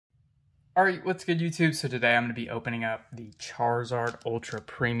Alright, what's good YouTube? So today I'm going to be opening up the Charizard Ultra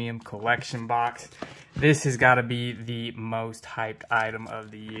Premium Collection box. This has got to be the most hyped item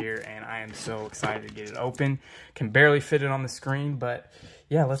of the year, and I am so excited to get it open. Can barely fit it on the screen, but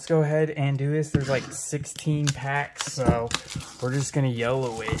yeah, let's go ahead and do this. There's like 16 packs, so we're just going to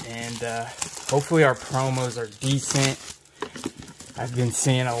YOLO it, and hopefully our promos are decent. I've been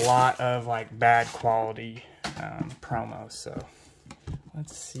seeing a lot of like bad quality promos, so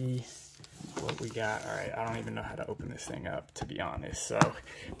let's see what we got. All right, I don't even know how to open this thing up, to be honest, so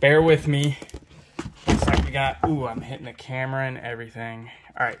bear with me. Looks like we got, ooh, I'm hitting the camera and everything.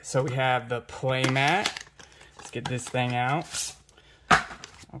 All right, so we have the play mat. Let's get this thing out.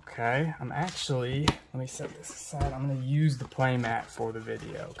 Okay, I'm actually, let me set this aside. I'm gonna use the play mat for the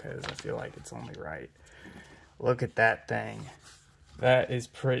video because I feel like it's only right. Look at that thing. That is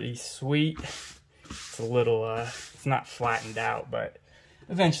pretty sweet. It's a little, it's not flattened out, but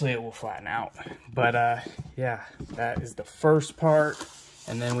eventually it will flatten out. But yeah, that is the first part.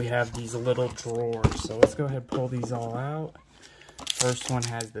 And then we have these little drawers. So let's go ahead and pull these all out. First one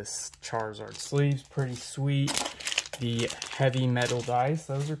has this Charizard sleeves, pretty sweet. The heavy metal dice,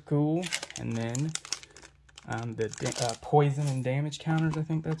 those are cool. And then the poison and damage counters, I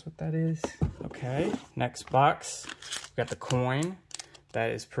think that's what that is. Okay, next box, we got the coin.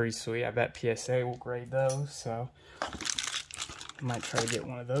 That is pretty sweet. I bet PSA will grade those, so I might try to get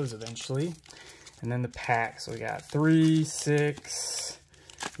one of those eventually. And then the pack, so we got 3, 6,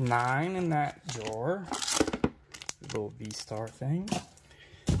 9 in that drawer. Little V-Star thing.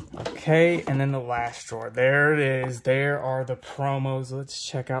 Okay, and then the last drawer. There it is. There are the promos. Let's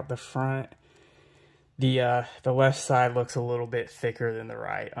check out the front. The left side looks a little bit thicker than the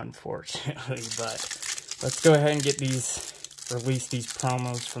right, unfortunately. But let's go ahead and get these, release these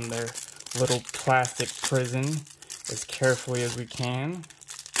promos from their little plastic prison as carefully as we can.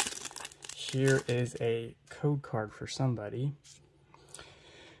 Here is a code card for somebody.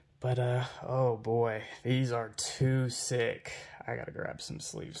 But, oh boy, these are too sick. I gotta grab some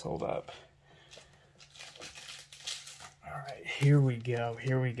sleeves, hold up. Alright, here we go,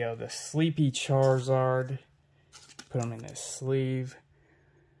 here we go. The Sleepy Charizard. Put them in this sleeve.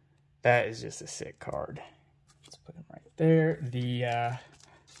 That is just a sick card. Let's put him right there. The,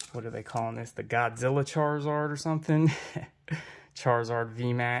 what are they calling this? The Godzilla Charizard or something? Charizard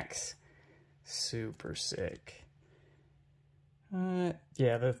VMAX. Super sick.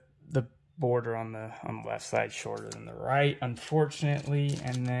 Yeah, the border on the left side shorter than the right, unfortunately.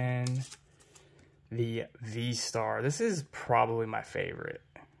 And then the V-Star. This is probably my favorite.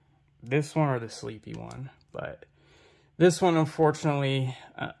 This one or the Sleepy one, but this one, unfortunately,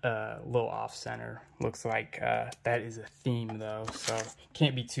 a little off-center. Looks like that is a theme, though, so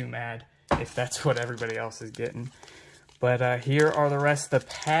can't be too mad if that's what everybody else is getting. But here are the rest of the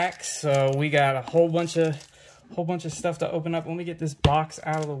packs. So we got a whole bunch of stuff to open up. Let me get this box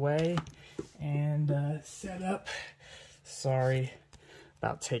out of the way and set up. Sorry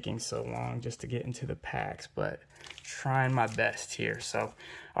about taking so long just to get into the packs, but trying my best here. So,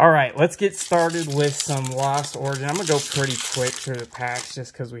 all right, let's get started with some Lost Origin. I'm gonna go pretty quick through the packs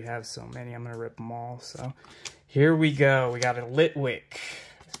just because we have so many. I'm gonna rip them all. So here we go. We got a Litwick,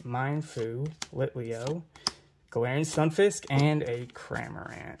 Mindfu, Litleo, Galarian Sunfisk, and a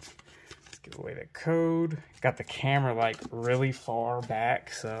Cramorant. Let's give away the code. Got the camera like really far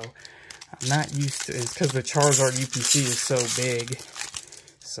back, so I'm not used to it. It's because the Charizard UPC is so big,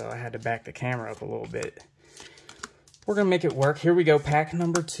 so I had to back the camera up a little bit. We're gonna make it work. Here we go, pack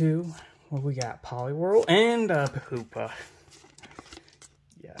number 2. What we got? Poliwhirl and Hoopa.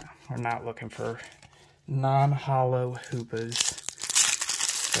 Yeah, we're not looking for non-hollow Hoopas.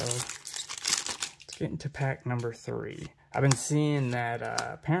 So let's get into pack number 3. I've been seeing that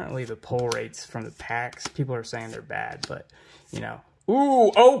apparently the pull rates from the packs, people are saying they're bad, but you know.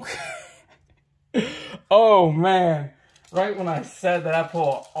 Ooh, okay. Oh man. Right when I said that, I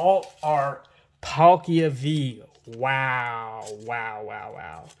pull Alt Art Palkia V. Wow, wow, wow,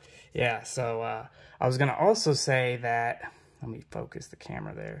 wow. Yeah, so I was going to also say that, let me focus the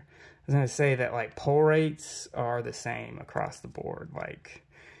camera there. I was going to say that, like, pull rates are the same across the board. Like,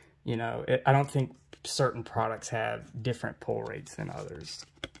 you know, I don't think certain products have different pull rates than others.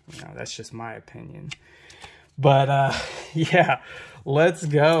 You know, that's just my opinion. But, yeah, let's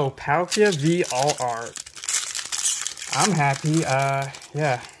go. Palkia V Alt Art. I'm happy.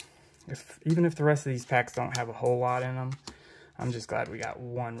 Yeah. Even if the rest of these packs don't have a whole lot in them, I'm just glad we got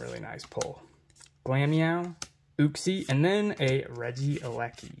one really nice pull. Glameow, Uxie, and then a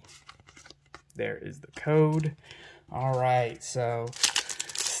Regieleki. There is the code. All right, so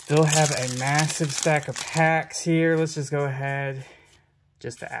still have a massive stack of packs here. Let's just go ahead,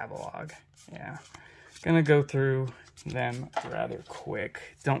 just the Avalog. Yeah, gonna go through them rather quick.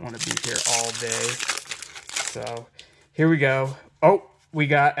 Don't want to be here all day. So here we go. Oh, we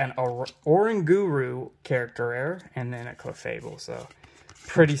got an Oranguru character rare and then a Clefable. So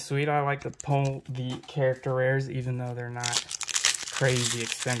pretty sweet. I like to pull the character rares even though they're not crazy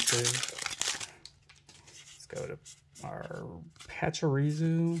expensive. Let's go to our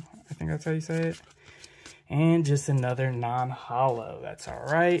Pachirisu. I think that's how you say it. And just another non-holo. That's all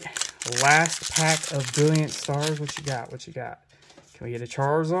right. Last pack of Brilliant Stars. What you got? What you got? Can we get a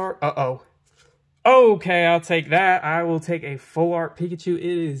Charizard? Uh-oh. Okay, I'll take that. I will take a full art Pikachu. It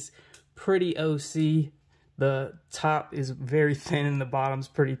is pretty OC. The top is very thin and the bottom's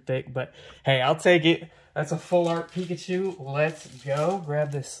pretty thick. But, hey, I'll take it. That's a full art Pikachu. Let's go.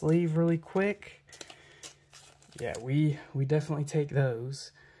 Grab this sleeve really quick. Yeah, we definitely take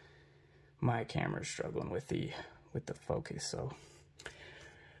those. My camera's struggling with the focus, so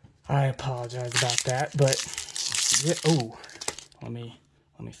I apologize about that. But yeah, oh, let me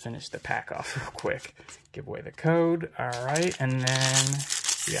finish the pack off real quick. Give away the code. All right, and then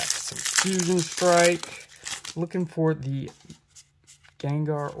we got some Fusion Strike. Looking for the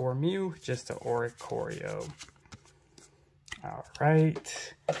Gengar or Mew, just a Oricorio. All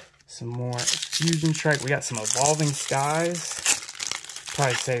right, some more Fusion Strike. We got some Evolving Skies.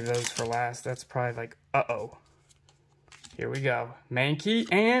 Probably save those for last. That's probably like, uh-oh. Here we go. Mankey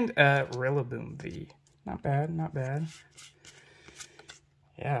and Rillaboom V. Not bad, not bad.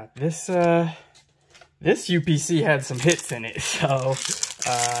 Yeah, this UPC had some hits in it, so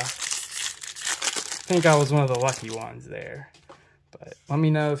I think I was one of the lucky ones there. But let me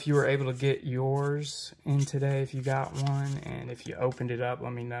know if you were able to get yours in today, if you got one, and if you opened it up,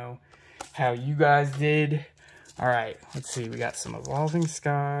 let me know how you guys did. All right, let's see. We got some Evolving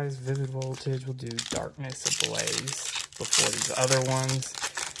Skies, Vivid Voltage. We'll do Darkness Ablaze before these other ones.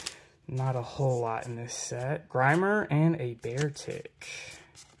 Not a whole lot in this set. Grimer and a Beartic.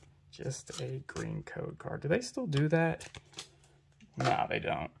 Just a green code card. Do they still do that? No, they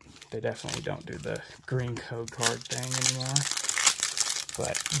don't. They definitely don't do the green code card thing anymore.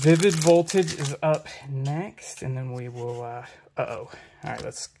 But Vivid Voltage is up next, and then we will, uh-oh. All right,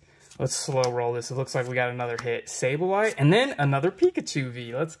 let's slow roll this. It looks like we got another hit. Sableye, and then another Pikachu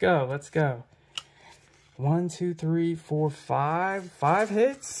V. Let's go, let's go. 1, 2, 3, 4, 5. 5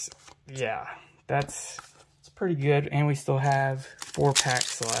 hits? Yeah, that's pretty good. And we still have 4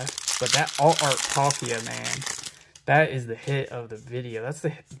 packs left. But that Alt Art Palkia, man, that is the hit of the video. That's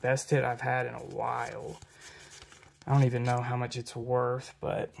the best hit I've had in a while. I don't even know how much it's worth,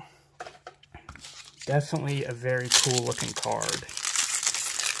 but definitely a very cool looking card.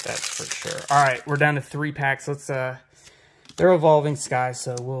 That's for sure. All right, we're down to 3 packs. Let's they're Evolving Skies,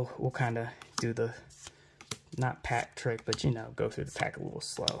 so we'll kind of do the not pack trick, but you know, go through the pack a little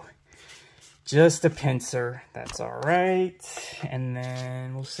slow. Just a Pinsir, that's all right. And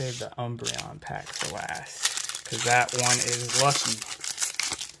then we'll save the Umbreon pack for last, because that one is lucky.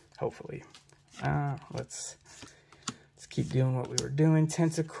 Hopefully. Let's keep doing what we were doing.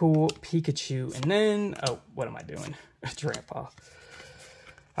 Tentacool, Pikachu, and then what am I doing? Grandpa.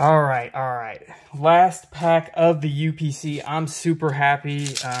 All right. Last pack of the UPC. I'm super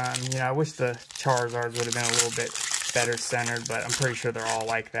happy. You know, I wish the Charizards would have been a little bit better centered, but I'm pretty sure they're all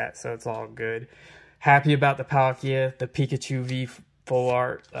like that, so it's all good. Happy about the Palkia, the Pikachu V full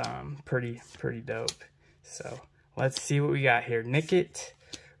art. Pretty dope. So let's see what we got here. Nickit,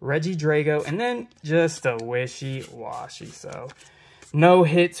 Regidrago, and then just a wishy-washy. So no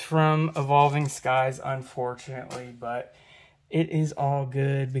hits from Evolving Skies, unfortunately, but it is all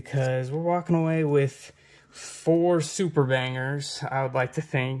good because we're walking away with 4 super bangers, I would like to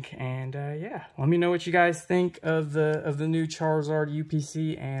think. And yeah, let me know what you guys think of the new Charizard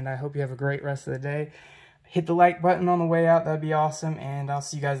UPC, and I hope you have a great rest of the day. Hit the like button on the way out, that'd be awesome, and I'll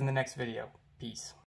see you guys in the next video. Peace.